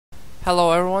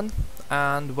Hello everyone,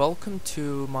 and welcome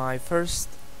to my first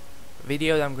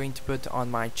video that I'm going to put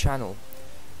on my channel.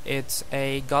 It's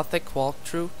a Gothic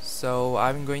walkthrough, so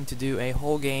I'm going to do a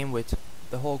whole game with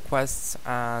the whole quests,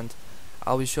 and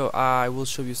I will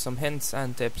show you some hints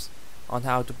and tips on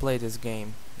how to play this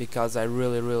game because I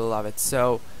really love it.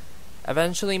 So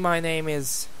eventually my name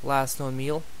is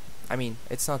LastKnownMeal. I mean,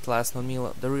 it's not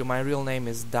LastKnownMeal. My real name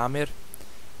is Damir,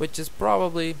 which is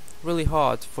probably really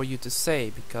hard for you to say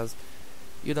because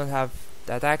you don't have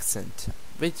that accent,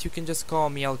 but you can just call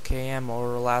me LKM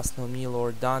or LastKnownMeal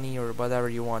or Donnie or whatever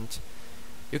you want.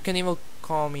 You can even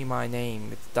call me my name,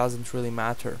 it doesn't really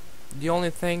matter. The only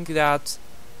thing that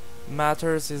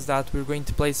matters is that we're going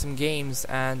to play some games,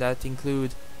 and that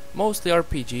include mostly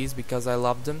RPGs because I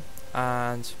love them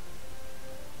and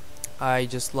I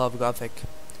just love Gothic.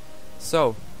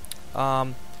 So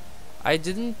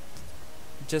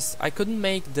I couldn't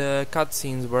make the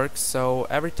cutscenes work, so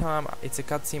every time it's a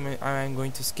cutscene I'm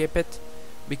going to skip it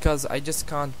because I just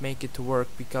can't make it to work,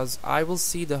 because I will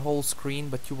see the whole screen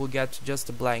but you will get just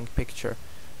a blank picture,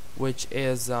 which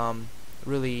is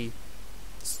really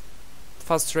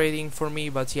frustrating for me,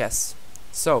 but yes.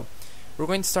 So we're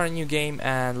going to start a new game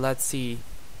and let's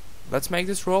make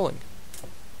this rolling.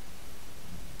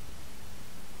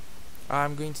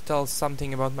 I'm going to tell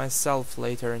something about myself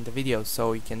later in the video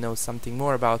so you can know something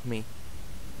more about me.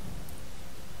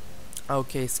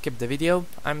 Okay, skip the video.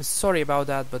 I'm sorry about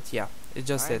that, but yeah, it's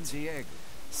just it.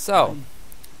 So,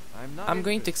 I'm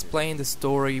going to explain the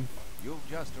story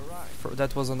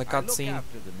that was on the cutscene,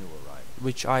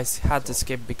 which I had to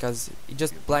skip because it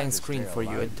just blank screen for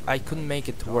you. I couldn't make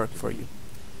it to work for you.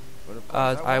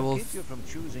 I will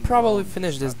probably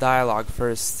finish this dialogue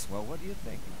first.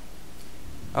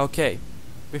 Okay,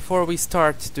 before we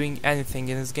start doing anything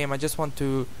in this game, I just want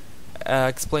to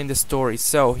explain the story.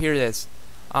 So here it is.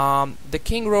 The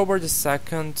King Robert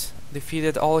II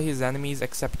defeated all his enemies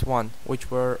except one, which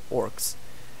were orcs,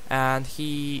 and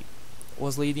he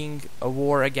was leading a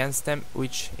war against them,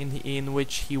 in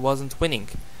which he wasn't winning.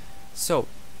 So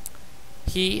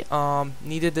he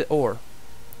needed the ore,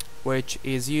 which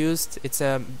is used. It's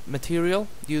a material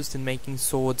used in making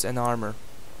swords and armor.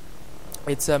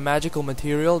 It's a magical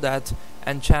material that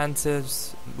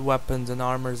enchants weapons and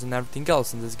armors and everything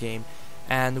else in this game,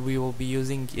 and we will be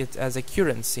using it as a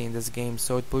currency in this game,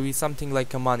 so it will be something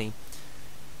like a money.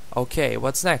 Okay,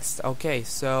 what's next? Okay,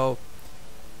 so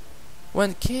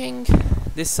when King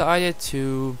decided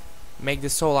to make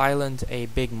this whole island a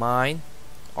big mine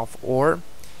of ore,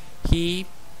 he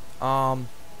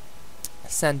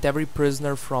sent every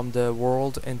prisoner from the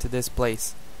world into this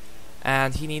place,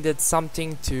 and he needed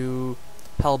something to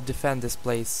help defend this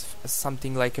place,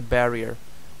 something like a barrier,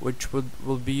 which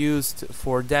will be used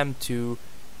for them to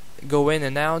go in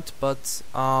and out, but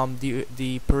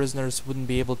the prisoners wouldn't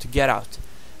be able to get out.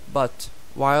 But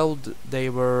while they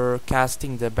were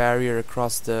casting the barrier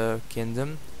across the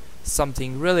kingdom,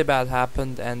 something really bad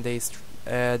happened, and they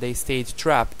stayed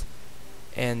trapped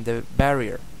in the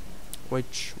barrier,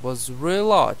 which was really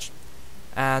large.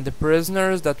 And the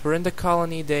prisoners that were in the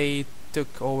colony, they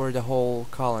took over the whole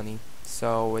colony.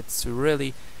 So it's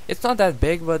not that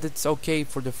big, but it's okay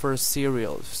for the first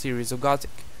series of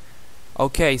Gothic.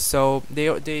 Okay, so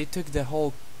they took the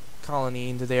whole colony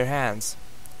into their hands,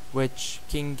 which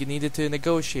King needed to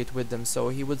negotiate with them. So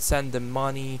he would send them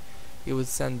money, he would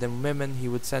send them women, he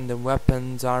would send them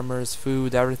weapons, armors,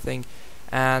 food, everything,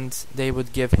 and they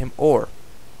would give him ore,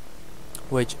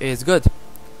 which is good.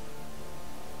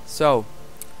 So,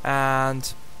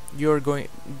 and you're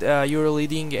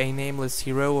leading a nameless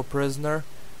hero, a prisoner,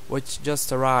 which just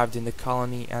arrived in the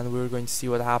colony, and we're going to see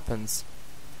what happens.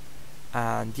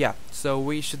 And yeah, so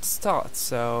we should start.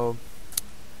 So,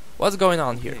 what's going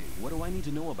on here? What do I need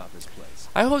to know about this place?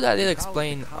 I hope that I did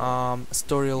explain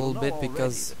story a little bit,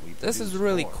 because this is a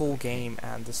really cool game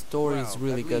and the story is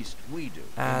really good.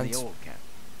 And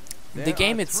the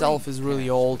game itself is really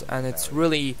old, and it's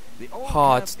really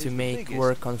hard to make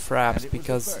work on fraps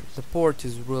because the port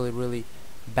is really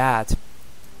bad.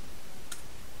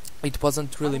 It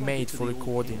wasn't really made for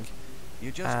recording,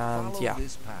 and yeah.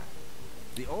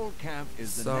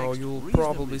 So you'll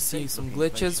probably see some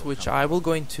glitches, which I will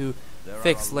going to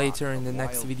fix later in the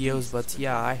next videos, but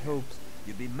yeah, I hope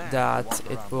that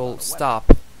it will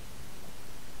stop.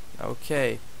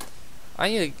 Okay,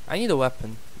 I need a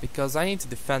weapon, because I need to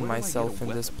defend myself in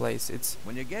this place. It's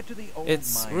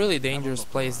really dangerous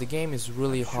place. The game is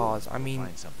really hard. I mean,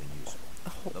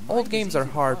 old games are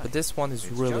hard, but this one is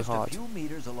really hard.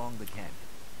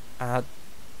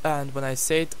 And when I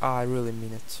say it, I really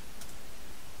mean it.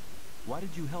 Why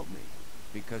did you help me?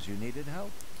 Because you needed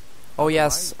help? Oh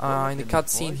yes, in the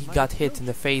cutscene he got hit in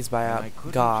the face by a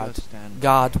god.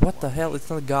 God, what the hell? It's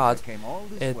not God.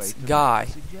 It's Guy.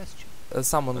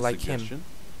 Someone like him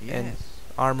in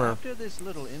armor. After this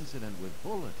little incident with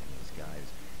bulleting these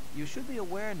guys, you should be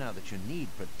aware now that you need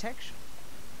protection.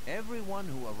 Everyone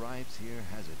who arrives here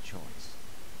has a choice.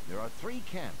 There are 3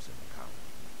 camps in the colony,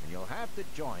 and you'll have to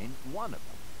join one of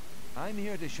them. I'm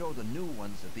here to show the new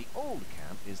ones that the old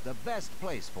camp is the best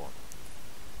place for them.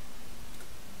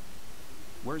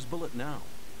 Where's Bullet now?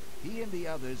 He and the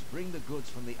others bring the goods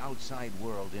from the outside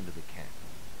world into the camp.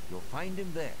 You'll find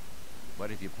him there. But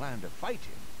if you plan to fight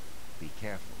him, be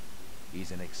careful.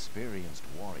 He's an experienced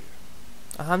warrior.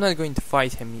 I'm not going to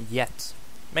fight him yet.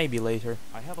 Maybe later.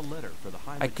 I have a letter for the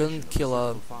High I Magician couldn't of the kill Circle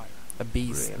of Fire. a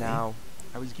beast Really? now.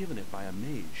 I was given it by a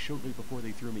mage shortly before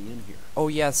they threw me in here. Oh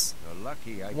yes, You're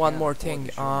lucky I one can't more afford thing.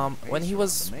 to show my When face he around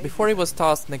was the before he mages. was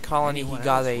tossed in the colony, he Anyone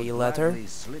got else a would letter gladly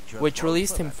slit your which throat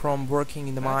released for him that. from working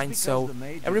in the That's mines. because So the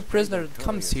mages every pay prisoner their that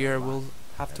comes couriers a here lot. will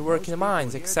have to And work most in the people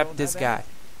mines, here except don't this have guy,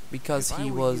 anything. because If I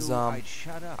he were was you, I'd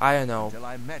shut up I don't know, until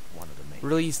I met one of the mages.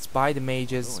 released by the Although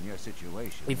mages in your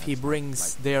situation, if he that's not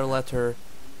brings likely their to happen. letter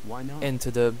Why not?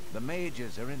 into the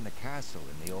mages are in the castle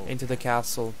in the old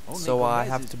castle. Only So I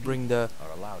have Gomez's to bring people the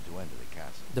are allowed to enter the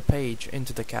castle. page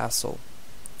into the castle,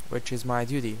 which is my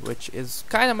duty, which is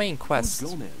kind of main Who's quest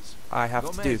Gomez? I have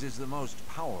to Gomez do. is the most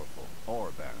powerful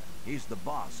ore baron. He's the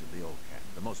boss of the old camp,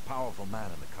 the most powerful man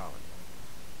in the colony.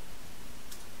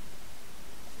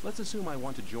 Let's assume I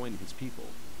want to join his people.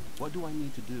 What do I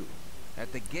need to do?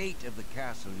 At the gate of the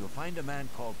castle, you'll find a man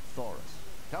called Thoris.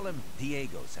 Tell him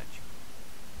Diego sent you.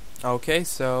 Okay,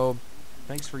 so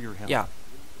Thanks for your help. yeah,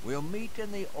 We'll meet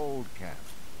in the old camp.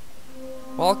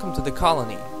 welcome to the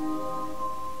colony.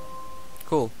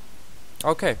 Cool.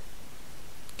 Okay.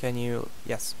 Can you...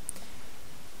 Yes.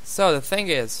 So the thing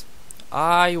is,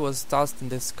 I was tossed in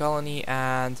this colony,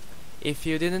 and if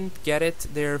you didn't get it,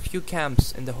 there are a few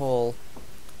camps in the whole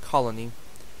colony.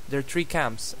 There are 3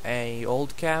 camps: a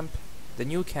old camp, the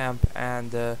new camp,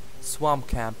 and the swamp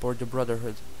camp, or the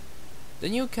Brotherhood. The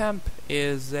new camp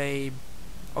is a...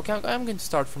 Okay, I'm going to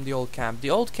start from the old camp. The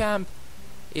old camp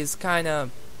is kinda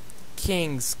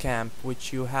king's camp,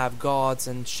 which you have gods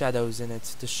and shadows in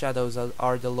it. The shadows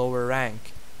are the lower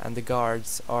rank, and the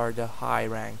guards are the high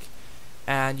rank.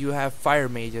 And you have fire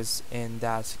mages in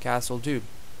that castle too.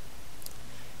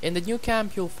 In the new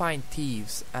camp you'll find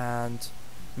thieves and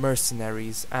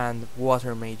mercenaries and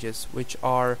water mages, which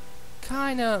are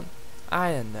kinda,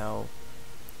 I don't know,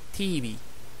 thievy.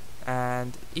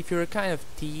 And if you're a kind of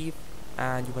thief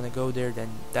and you wanna go there, then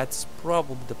that's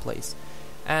probably the place.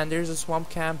 And there's a swamp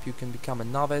camp. You can become a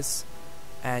novice,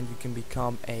 and you can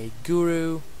become a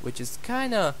guru, which is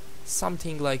kinda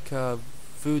something like a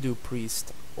voodoo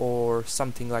priest or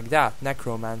something like that,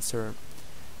 necromancer.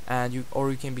 And you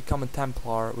can become a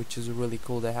Templar, which is really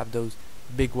cool. They have those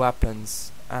big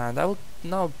weapons. And I will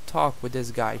now talk with this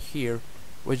guy here,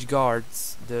 which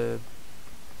guards the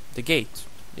gate.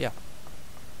 Yeah.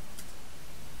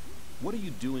 What are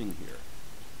you doing here?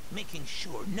 Making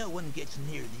sure no one gets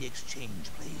near the exchange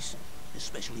place,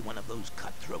 especially one of those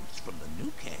cutthroats from the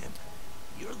new camp.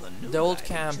 You're the new The old guy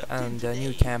camp who's up and in the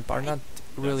new today, camp are right? not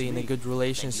really in a me. good Then you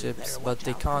relationships, better but watch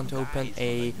they out for can't the open guys from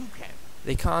a... the new camp.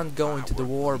 They can't go I into the work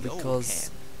war for the old because,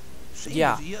 camp. Same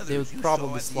yeah, as the they others would you probably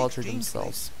saw at the slaughter exchange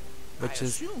themselves, place. which I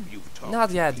is assume you've talked not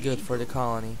to that good for the Diego.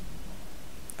 colony.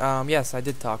 Yes, I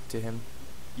did talk to him.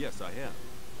 Yes, I have.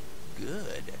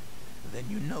 Good. Then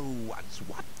you know what's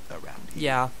what around here.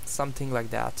 Yeah, something like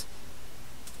that.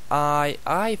 I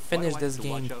Why do finished I this have to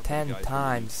watch game out for the 10 guys from the new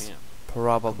times, camp?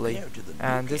 probably, Compared to the new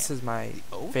and this camp, is my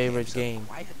the old favorite camp's a game.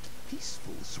 quiet,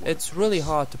 peaceful sort It's of really place.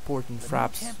 hard to port in The new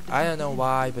fraps. camp I doesn't don't know get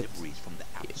why, any but deliveries from the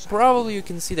outside probably you world.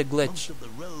 can see the Most glitch of the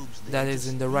rogues that there is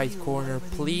just in the right steal corner. whatever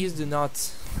they Please need.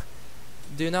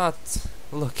 do not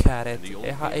look at it. And the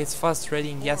old It's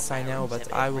frustrating, yes I know, Barons but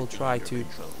have I will everything try under to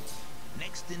control.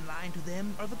 Next in line to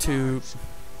them are the to guards,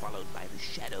 followed by the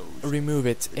shadows. remove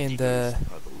it in the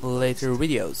diggers are the later lowest.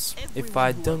 videos. If Everyone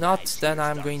I who do not, arrives then here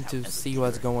I'm starts going out to as a see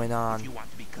what's digger. going If on. you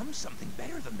want to become something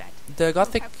better than that, The you'll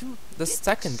Gothic, have to the get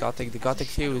second Gothic, accepted the as a Gothic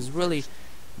 2 shadow is really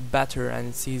first. better and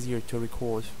it's easier to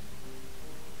record.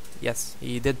 Yes,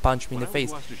 he did punch me in the When I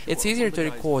face. was last ashore, It's one easier of the to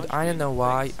guys record. punched I me don't in know the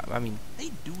why. face. I mean, They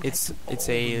do that it's to all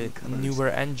a the newcomers. newer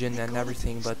engine They and call it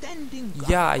everything, but extending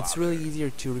yeah, it's really Godfather. easier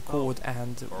to record.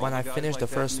 And Are all when the I guys finish like the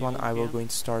that first in the one, old I will camp? going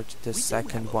to start the We do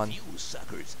second have a one. few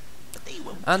suckers, but they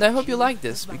won't And I touch hope you like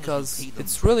this as long as because we pay them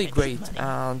it's really extra great, money.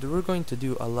 and we're going to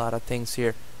do a lot of things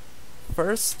here.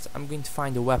 First, I'm going to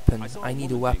find a weapon. saw I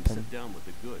need a woman being weapon. sent down with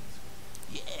the goods.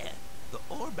 Yeah, the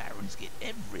ore barons get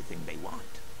everything they want.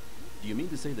 Do you mean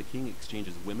to say the king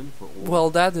exchanges women for oil? Well,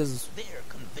 that is... They're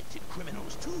convicted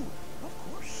criminals too, of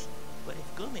course. But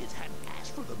if Gomez hadn't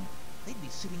asked for them, they'd be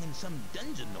sitting in some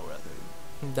dungeon or other.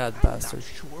 that I'm bastard. not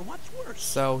sure what's worse.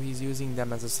 So he's using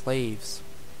them as slaves.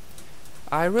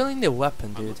 I really need a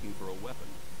weapon, I'm dude. looking for a weapon.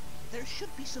 There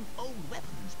should be some old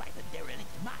weapons by the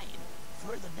derelict mine,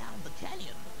 further down the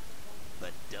canyon.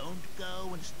 But don't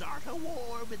go and start a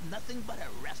war with nothing but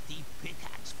a rusty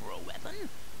pickaxe for a weapon.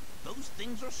 Those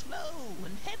things are slow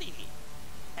and heavy.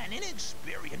 An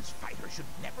inexperienced fighter should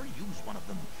never use one of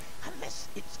them unless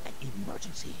it's an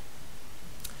emergency.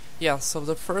 Yeah, so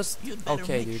the first... You'd better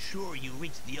Okay, make dude. sure you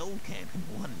reach the old camp in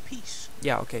one piece.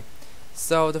 Yeah, okay.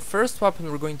 So the first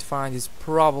weapon we're going to find is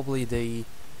probably the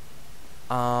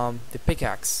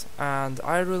pickaxe, and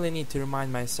I really need to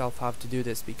remind myself how to do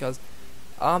this, because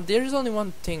there is only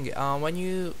one thing. When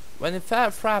the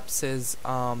Fraps is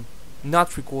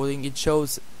not recording, it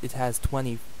shows it has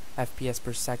 20 FPS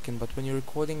per second, but when you're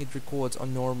recording, it records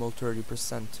on normal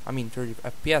 30%. I mean 30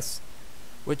 FPS,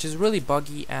 which is really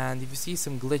buggy. And if you see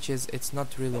some glitches, it's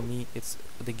not really me, it's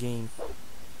the game.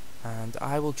 And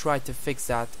I will try to fix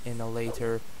that in a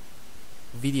later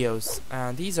videos.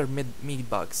 And these are meat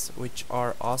bugs, which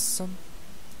are awesome.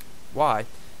 Why?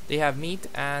 They have meat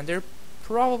and they're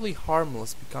probably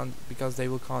harmless because they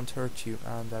will can't hurt you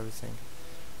and everything.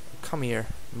 Come here,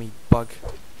 meat bug.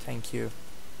 Thank you.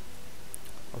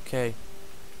 Okay,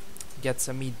 get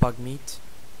some meat bug meat,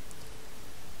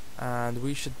 and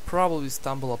we should probably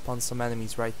stumble upon some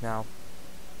enemies right now,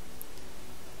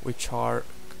 which are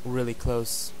really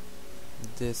close.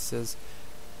 This is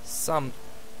some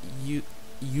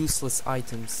useless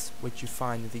items which you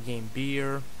find in the game: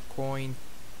 beer, coin,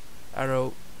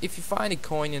 arrow. If you find a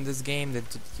coin in this game,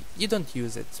 that you don't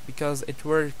use it because it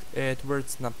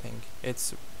worth nothing.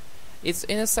 It's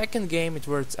in a second game it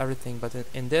worth everything, but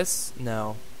in this,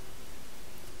 no.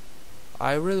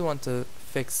 I really want to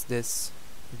fix this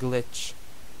glitch,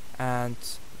 and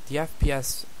the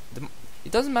FPS.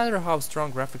 It doesn't matter how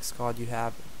strong graphics card you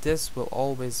have, this will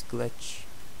always glitch.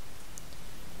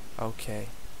 Okay.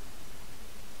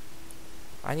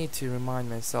 I need to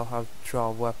remind myself how to draw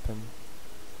a weapon.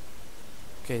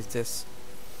 Okay, it's this.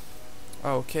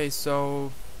 Okay,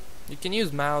 so you can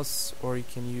use mouse or you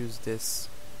can use this.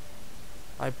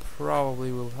 I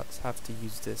probably will have to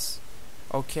use this.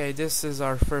 Okay, this is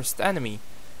our first enemy,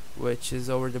 which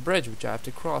is over the bridge, which I have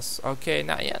to cross. Okay,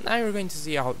 now you're going to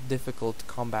see how difficult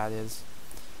combat is.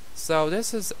 So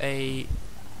this is a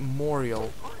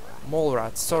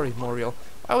Mole-rat. Sorry, Moriel.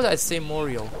 Why would I say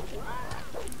Moriel?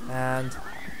 And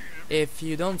if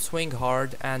you don't swing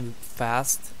hard and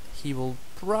fast, he will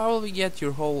probably get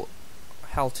your whole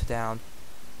health down,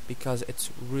 because it's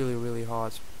really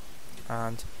hard.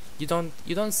 And you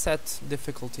don't set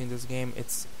difficulty in this game.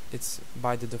 It's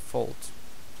by the default.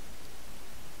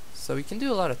 So you can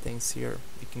do a lot of things here.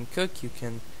 You can cook, you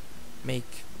can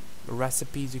make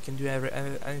recipes, you can do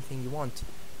anything you want.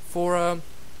 For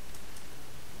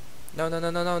no,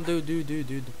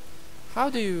 dude. How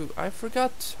do you? I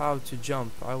forgot how to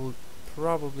jump. I will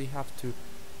probably have to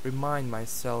remind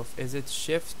myself. Is it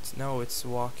shift? No, it's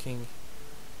walking.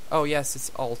 Oh yes,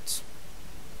 it's alt.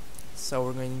 So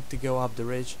we're going to go up the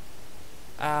ridge.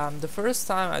 The first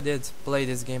time I did play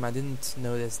this game, I didn't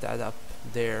notice that up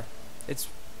there. It's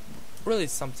really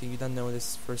something you don't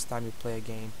notice first time you play a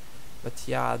game. But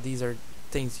yeah, these are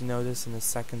things you notice in the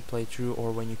second playthrough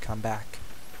or when you come back.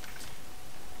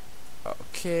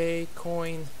 Okay,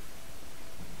 coin.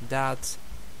 That.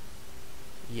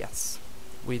 Yes,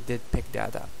 we did pick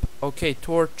that up. Okay,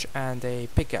 torch and a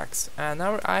pickaxe. And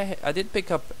now I did pick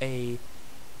up a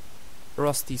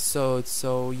rusty sword,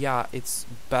 so yeah, it's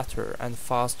better and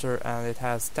faster, and it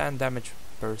has 10 damage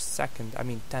per second. I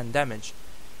mean 10 damage.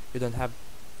 You don't have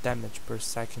damage per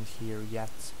second here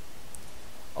yet.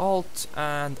 Alt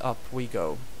and up we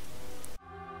go.